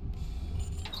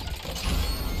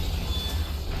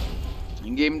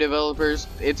 Game developers,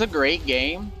 it's a great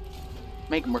game.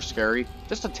 Make it more scary,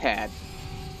 just a tad.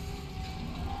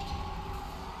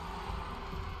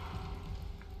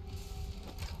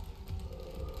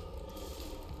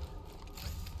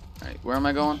 Alright, where am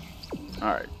I going?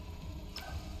 Alright.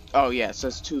 Oh yeah, it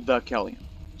says to the Kellyan.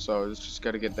 So it's just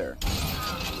gotta get there.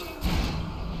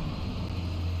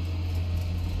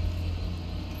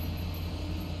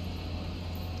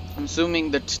 I'm assuming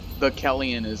that the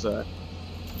Kellion is a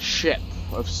ship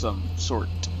of some sort.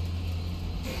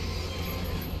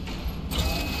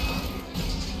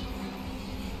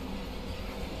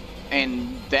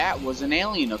 And that was an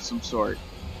alien of some sort.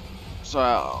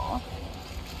 So...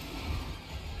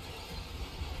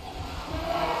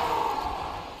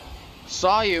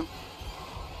 saw you.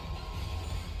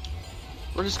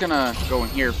 We're just gonna go in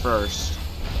here first.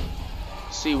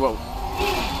 See what...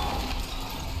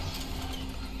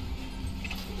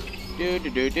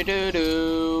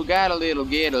 do. Gotta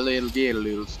get a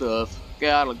little stuff.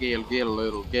 Gotta get a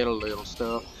little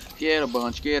stuff. Get a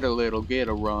bunch, get a little, get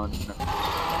a run.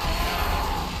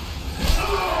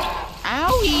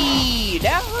 Owie!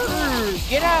 That hurt!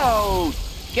 Get out!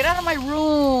 Get out of my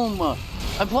room!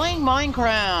 I'm playing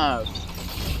Minecraft!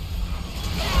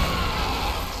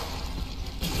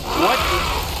 What?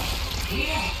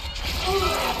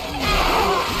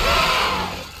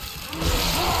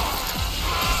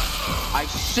 I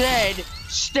said,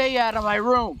 stay out of my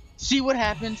room! See what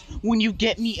happens when you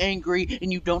get me angry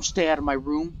and you don't stay out of my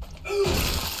room?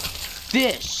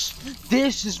 This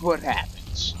is what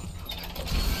happens.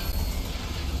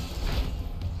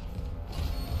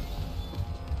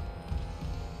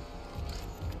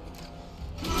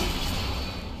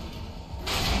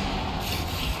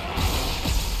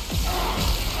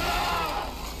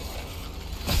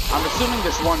 I'm assuming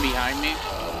there's one behind me.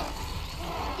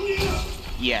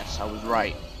 Yes, I was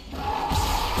right.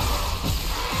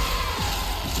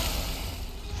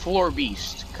 Floor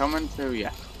beast coming through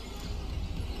ya.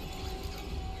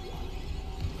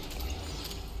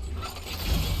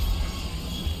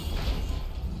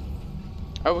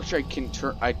 I wish I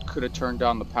could have turned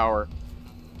down the power.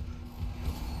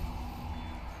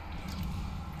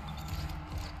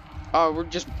 Oh,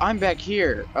 I'm back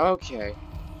here. Okay.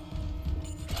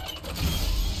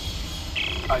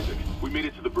 Isaac, we made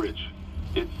it to the bridge.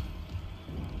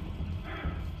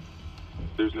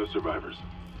 There's no survivors.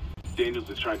 Daniels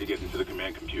is trying to get into the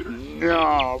command computer.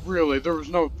 No, really, there was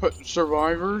no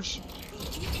survivors?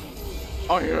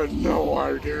 I had no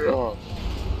idea.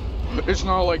 It's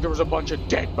not like there was a bunch of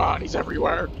dead bodies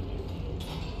everywhere.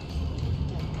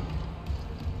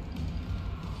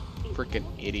 Freaking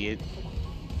idiot.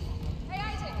 Hey,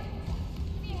 Isaac!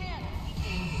 Give me a hand.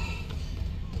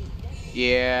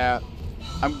 Yeah.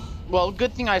 Well,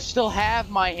 good thing I still have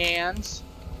my hands.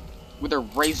 With their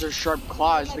razor-sharp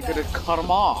claws, they could have cut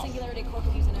them off. Singularity Corp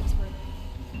could use an expert.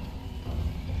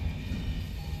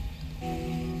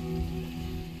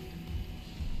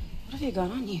 What have you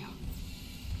got on you?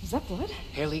 Is that blood?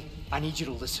 Haley, I need you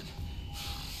to listen.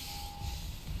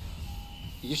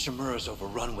 The Ishimura's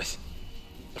overrun with...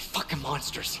 they're fucking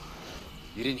monsters.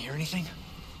 You didn't hear anything?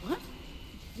 What?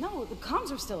 No, the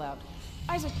comms are still out.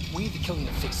 Isaac... We need the killing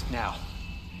to fix it now.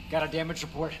 Got a damage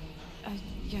report?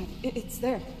 Yeah, it's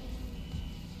there.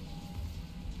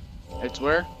 It's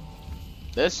where?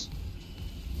 This?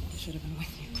 Should have been with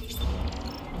you.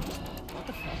 What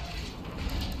the fuck?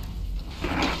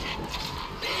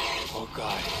 Oh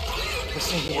god. The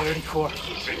Singularity Core.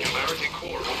 Singularity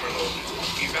Core overload.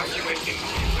 Evacuate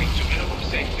immediately to minimum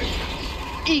safe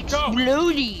distance.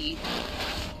 Explodey!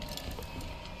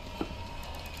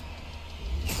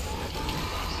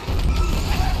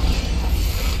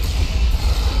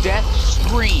 Death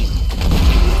scream.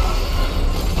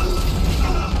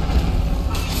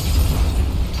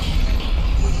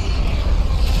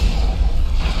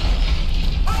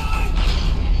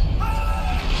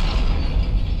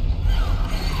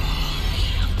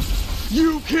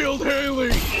 You killed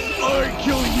Haley! I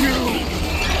kill you!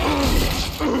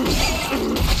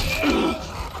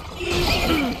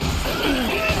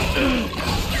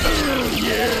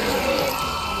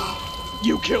 Yeah!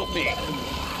 You killed me!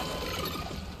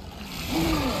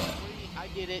 I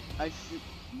did it. I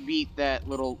beat that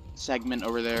little segment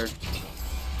over there.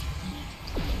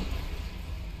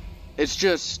 It's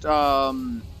just,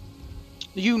 you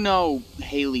know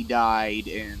Haley died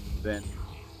and then...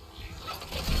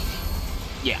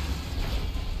 yeah.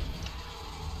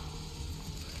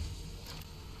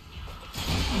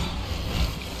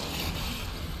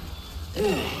 Get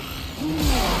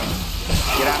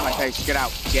out of my face. Get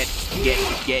out.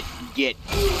 Get.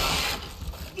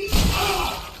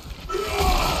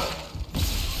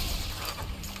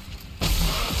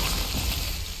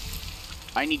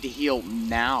 I need to heal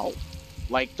now.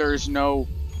 Like, there's no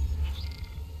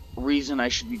reason I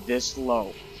should be this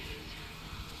low.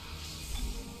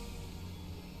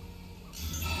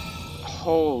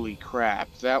 Holy crap,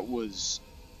 that was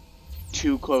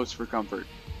too close for comfort.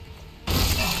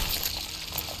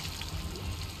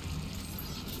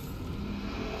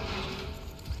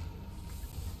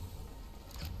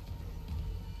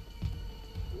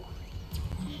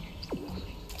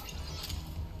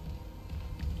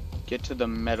 get to the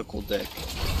medical deck.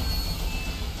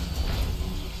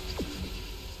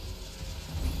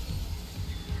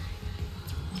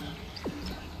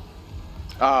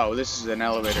 Oh, this is an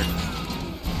elevator.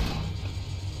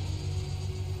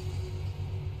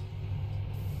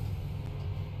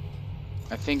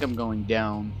 I think I'm going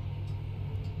down.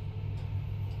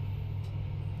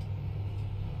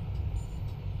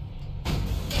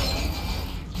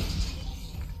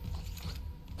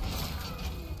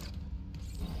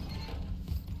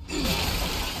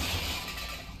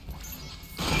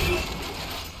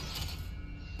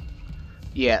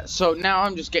 Yeah, so now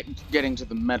I'm just getting to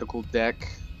the medical deck.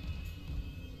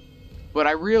 But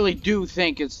I really do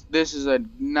think this is a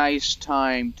nice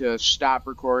time to stop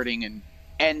recording and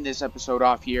end this episode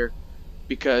off here,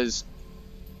 because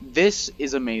this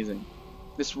is amazing.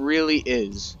 This really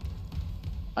is.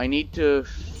 I need to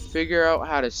figure out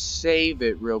how to save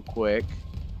it real quick.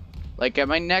 Like at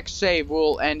my next save,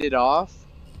 we'll end it off,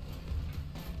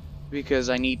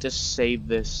 because I need to save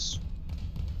this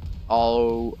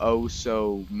oh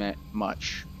so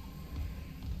much.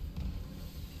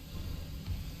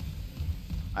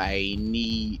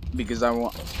 Because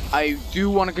I do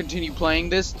want to continue playing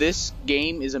this. This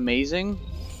game is amazing.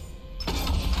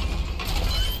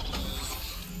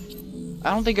 I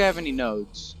don't think I have any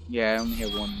nodes. Yeah, I only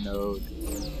have one node,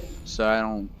 so I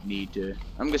don't need to.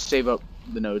 I'm gonna save up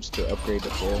the nodes to upgrade the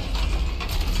full.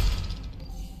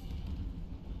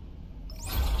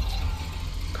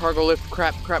 Cargo lift,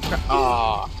 crap.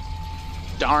 Ah,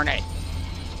 darn it.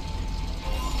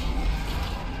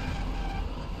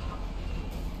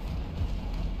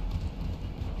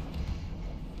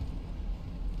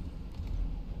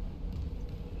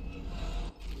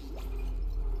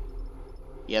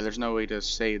 Yeah, there's no way to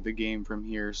save the game from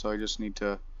here, so I just need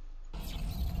to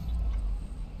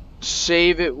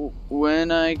save it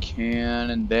when I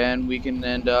can, and then we can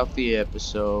end off the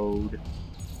episode.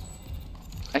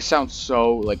 I sound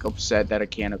so, like, upset that I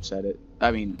can't save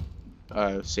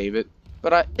it.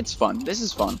 But it's fun. This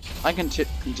is fun. I can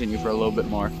continue for a little bit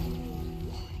more.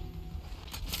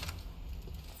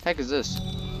 Heck is this?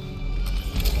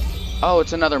 Oh,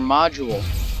 it's another module.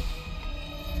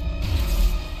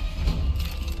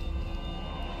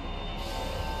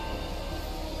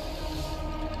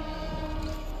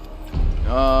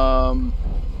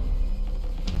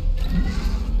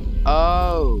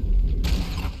 Oh.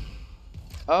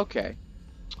 Okay.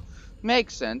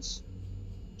 Makes sense.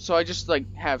 So I just,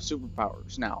 like, have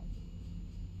superpowers now.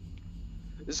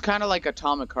 It's kind of like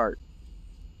Atomic Heart.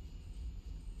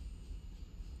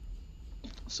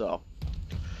 So,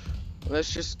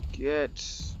 let's just get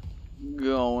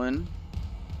going.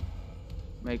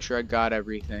 Make sure I got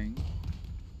everything.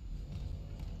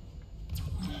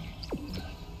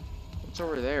 What's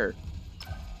over there?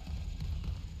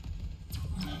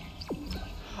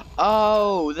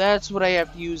 Oh, that's what I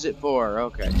have to use it for.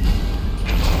 Okay.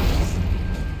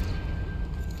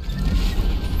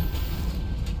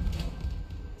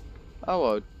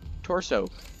 Oh, a torso.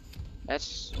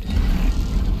 That's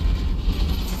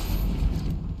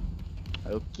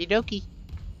okie dokie.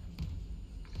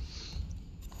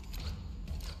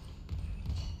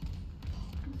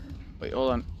 Wait,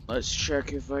 hold on. Let's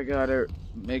check if I got it.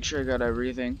 Make sure I got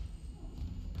everything.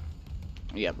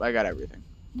 Yep, I got everything.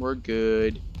 We're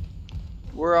good.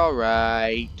 We're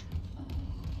alright.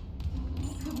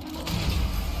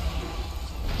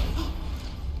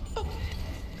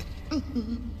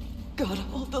 Gotta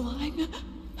hold the line.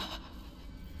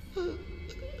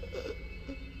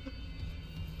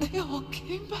 They all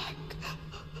came back.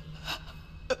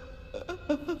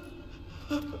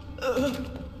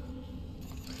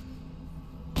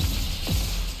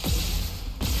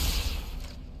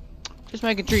 Just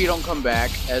making sure you don't come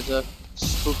back as a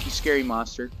spooky, scary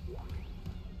monster.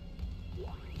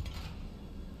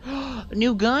 A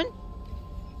new gun?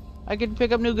 I can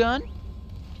pick up new gun?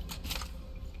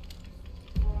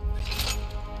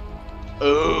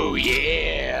 Oh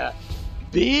yeah!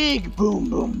 Big boom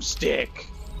boom stick!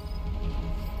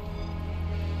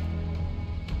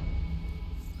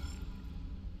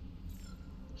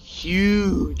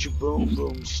 Huge boom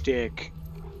boom stick.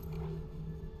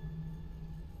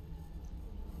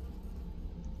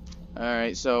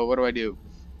 Alright, so what do I do?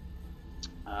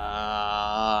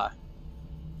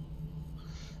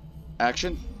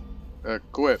 Action?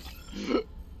 Equip.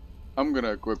 I'm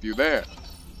gonna equip you there.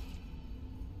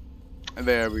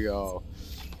 There we go.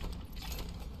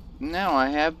 Now I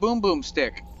have boom boom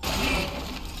stick.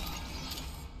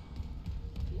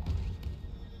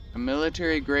 A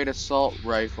military grade assault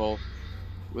rifle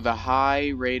with a high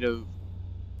rate of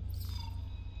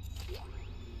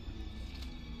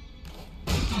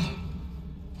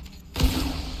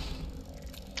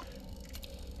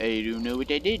I don't know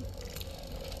what I did.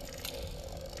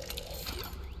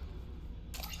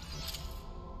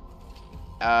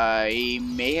 I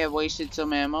may have wasted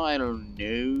some ammo, I don't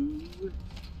know.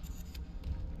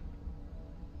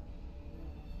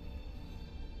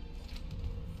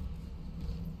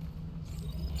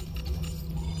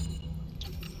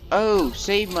 Oh,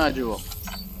 save module.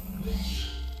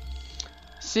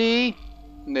 See?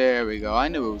 There we go. I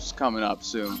knew it was coming up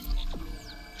soon.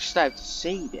 Just have to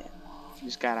save it.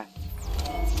 Just gotta...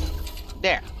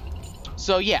 There.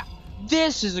 So yeah,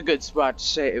 this is a good spot to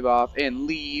save off and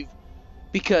leave,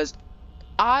 because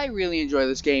I really enjoy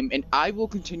this game and I will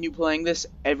continue playing this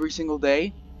every single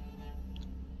day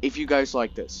if you guys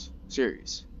like this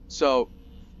series. So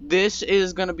this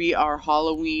is gonna be our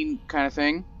Halloween kind of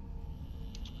thing.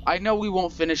 I know we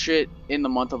won't finish it in the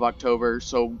month of October,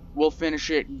 so we'll finish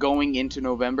it going into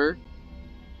November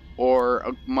or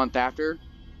a month after,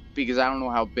 because I don't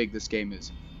know how big this game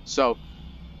is. So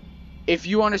if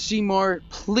you want to see more,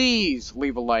 please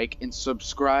leave a like and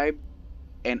subscribe,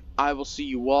 and I will see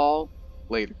you all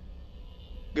later.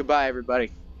 Goodbye,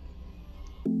 everybody.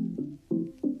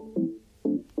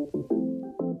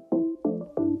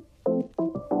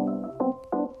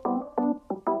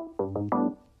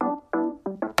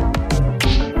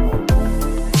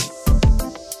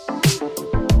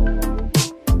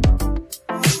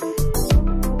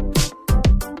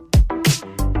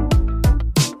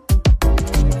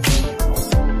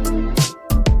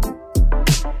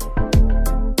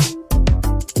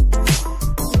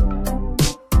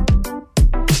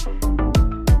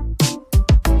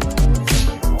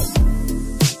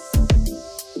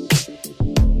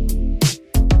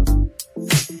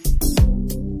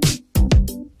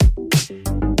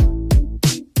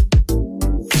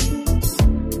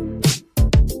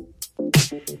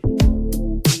 You